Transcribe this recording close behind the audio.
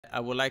I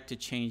would like to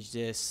change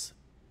this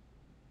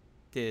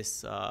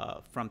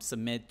from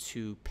submit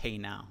to pay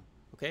now.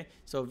 Okay,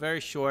 so very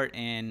short,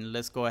 and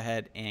let's go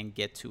ahead and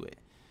get to it.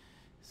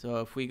 So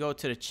if we go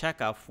to the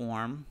checkout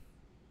form,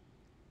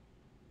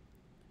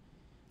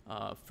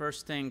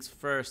 first things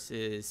first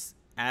is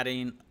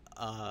adding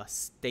a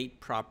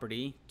state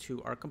property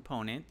to our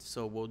component.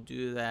 So we'll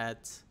do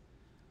that.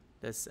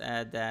 Let's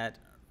add that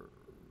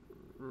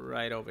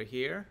right over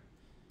here.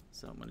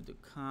 So I'm going to do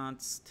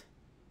const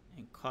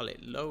and call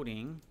it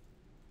loading.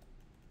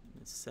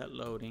 Let's set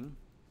loading.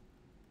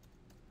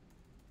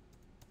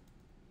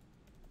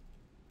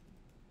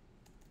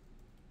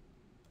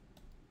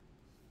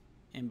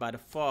 And by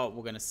default,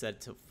 we're going to set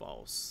it to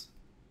false.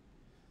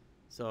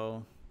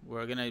 So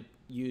we're going to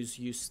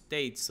use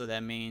state, so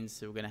that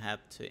means we're going to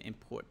have to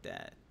import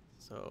that.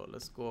 So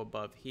let's go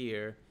above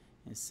here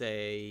and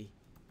say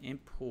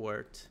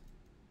import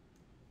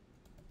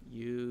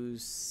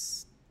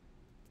use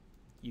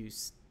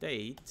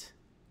state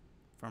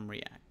from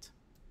React.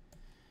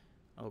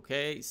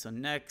 Okay, so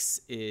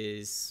next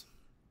is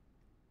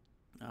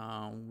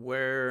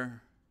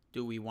where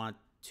do we want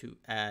to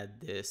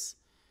add this?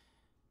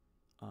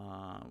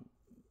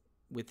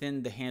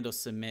 Within the handle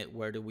submit,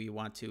 where do we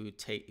want to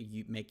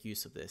make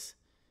use of this?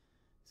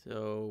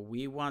 So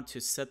we want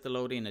to set the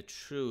loading to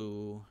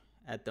true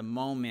at the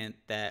moment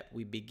that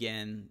we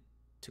begin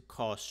to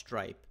call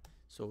Stripe.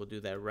 So we'll do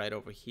that right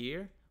over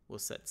here. We'll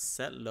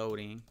set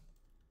loading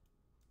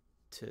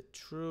to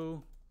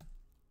true,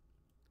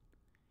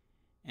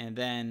 and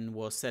then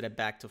we'll set it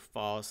back to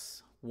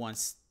false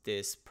once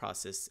this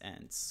process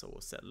ends. So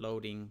we'll set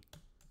loading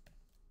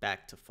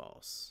back to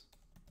false.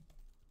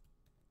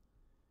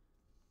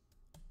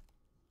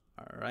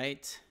 All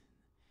right,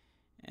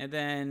 and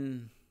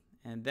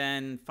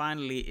then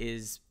finally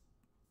is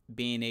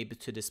being able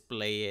to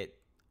display it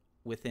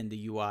within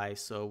the UI.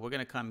 So we're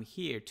gonna come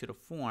here to the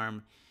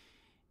form,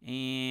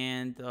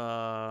 and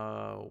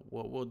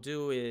what we'll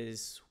do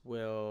is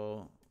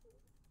we'll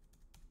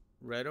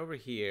right over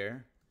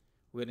here,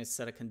 we're gonna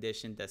set a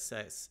condition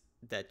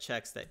that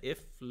checks that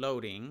if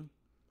loading,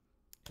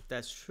 if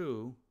that's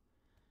true,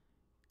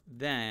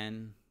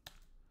 then,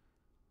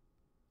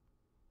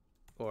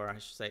 or I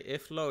should say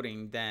if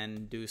loading,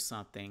 then do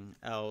something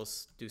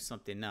else, do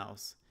something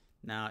else.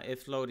 Now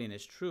if loading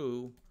is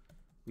true,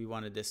 we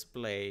want to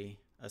display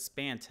a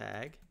span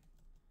tag,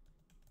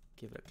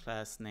 give it a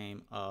class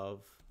name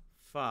of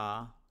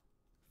fa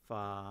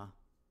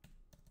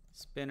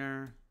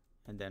spinner,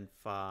 and then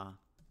fa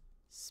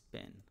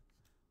spin.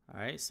 All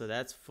right, so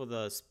that's for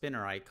the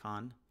spinner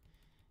icon.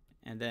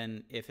 And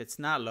then if it's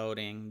not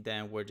loading,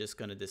 then we're just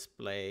going to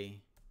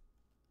display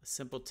a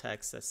simple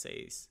text that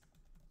says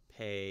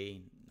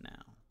pay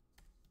now.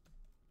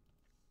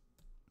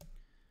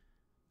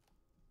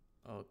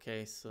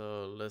 Okay,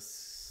 so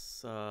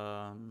let's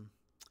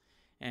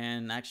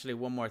and actually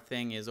one more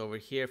thing is over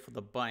here for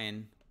the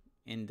button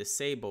in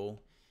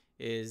disable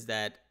is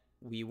that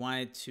we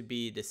want it to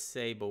be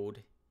disabled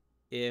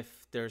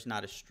if there's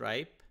not a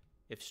stripe,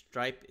 if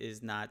stripe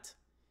is not,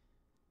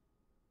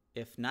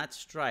 if not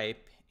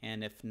stripe,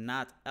 and if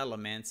not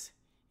elements,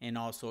 and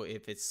also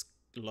if it's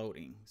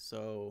loading.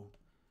 So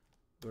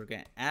we're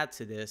going to add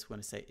to this, we're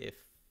going to say if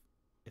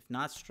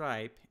not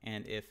stripe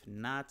and if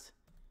not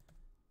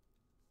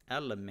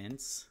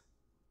elements,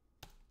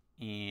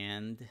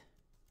 and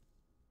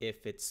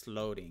if it's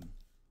loading,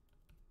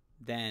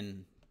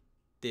 then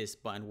this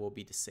button will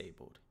be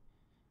disabled.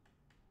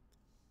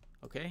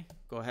 Okay,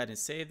 go ahead and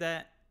save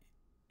that,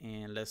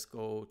 and let's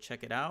go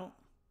check it out.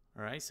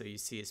 All right, so you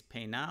see it's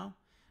pay now.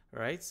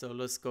 All right, so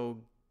let's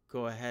go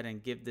ahead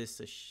and give this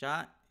a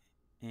shot.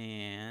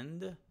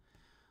 And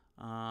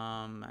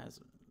as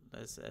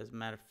a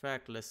matter of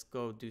fact, let's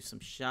go do some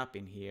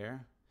shopping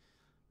here.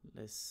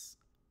 Let's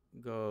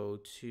go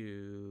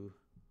to,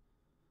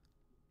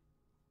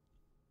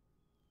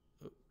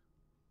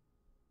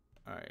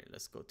 all right,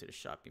 let's go to the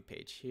shopping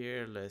page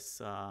here.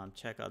 Let's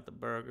check out the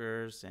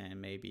burgers and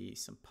maybe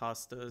some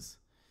pastas.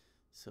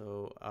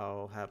 So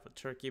I'll have a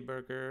turkey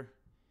burger,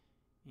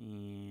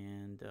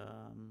 and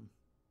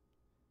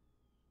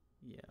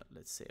yeah,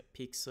 let's say a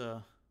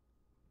pizza.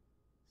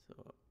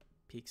 So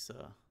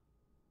pizza.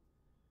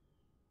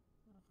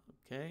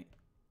 Okay,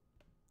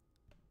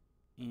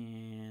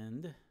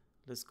 and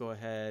let's go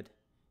ahead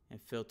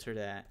and filter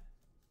that.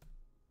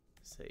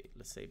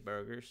 Let's say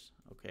burgers.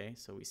 Okay,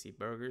 so we see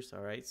burgers.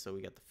 All right, so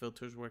we got the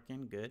filters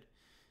working. Good.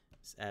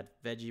 Let's add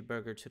veggie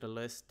burger to the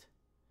list.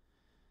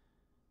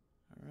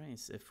 All right,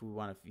 so if we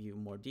want to view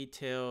more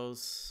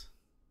details,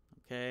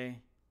 okay.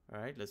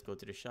 All right, let's go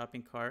to the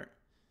shopping cart.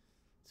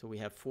 So we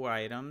have 4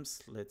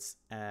 items. Let's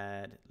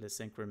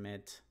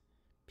increment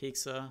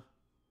pizza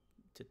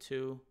to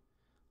 2.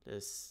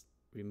 Let's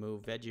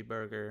remove veggie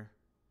burger.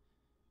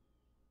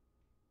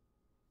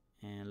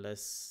 And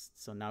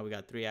so now we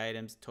got 3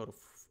 items. Total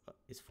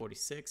is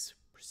 46.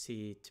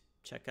 Proceed to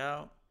check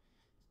out.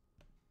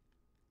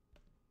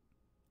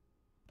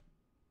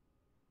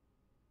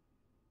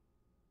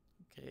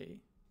 Okay,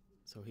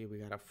 so here we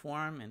got a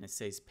form and it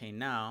says pay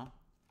now.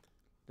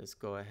 let's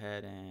go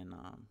ahead and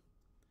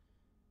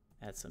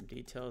add some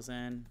details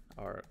in.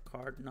 Our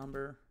card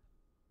number.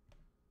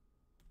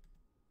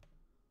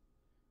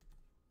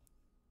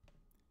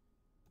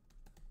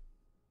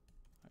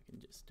 I can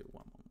just do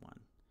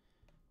 111.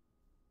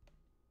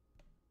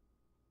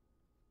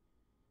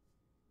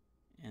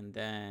 And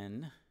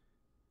then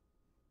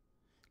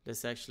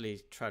let's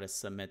actually try to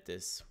submit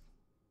this.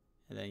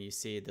 And then you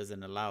see it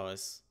doesn't allow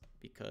us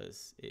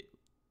because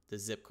the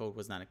zip code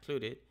was not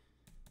included.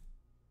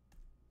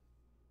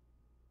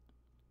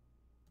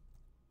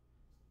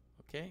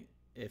 Okay,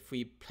 if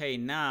we play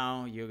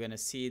now, you're gonna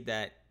see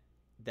that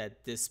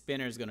this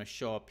spinner is gonna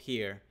show up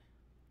here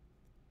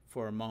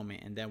for a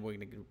moment, and then we're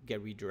gonna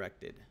get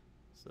redirected.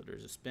 So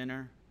there's a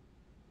spinner,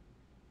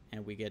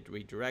 and we get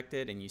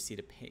redirected, and you see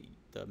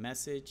the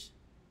message,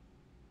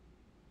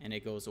 and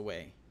it goes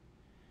away.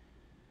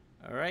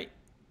 All right.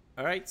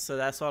 So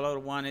that's all I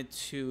wanted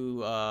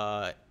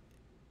to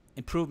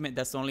improvement.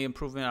 That's the only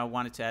improvement I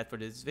wanted to add for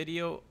this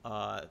video.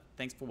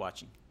 Thanks for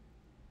watching.